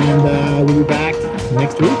 everybody, and we'll be back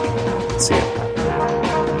next week. See you.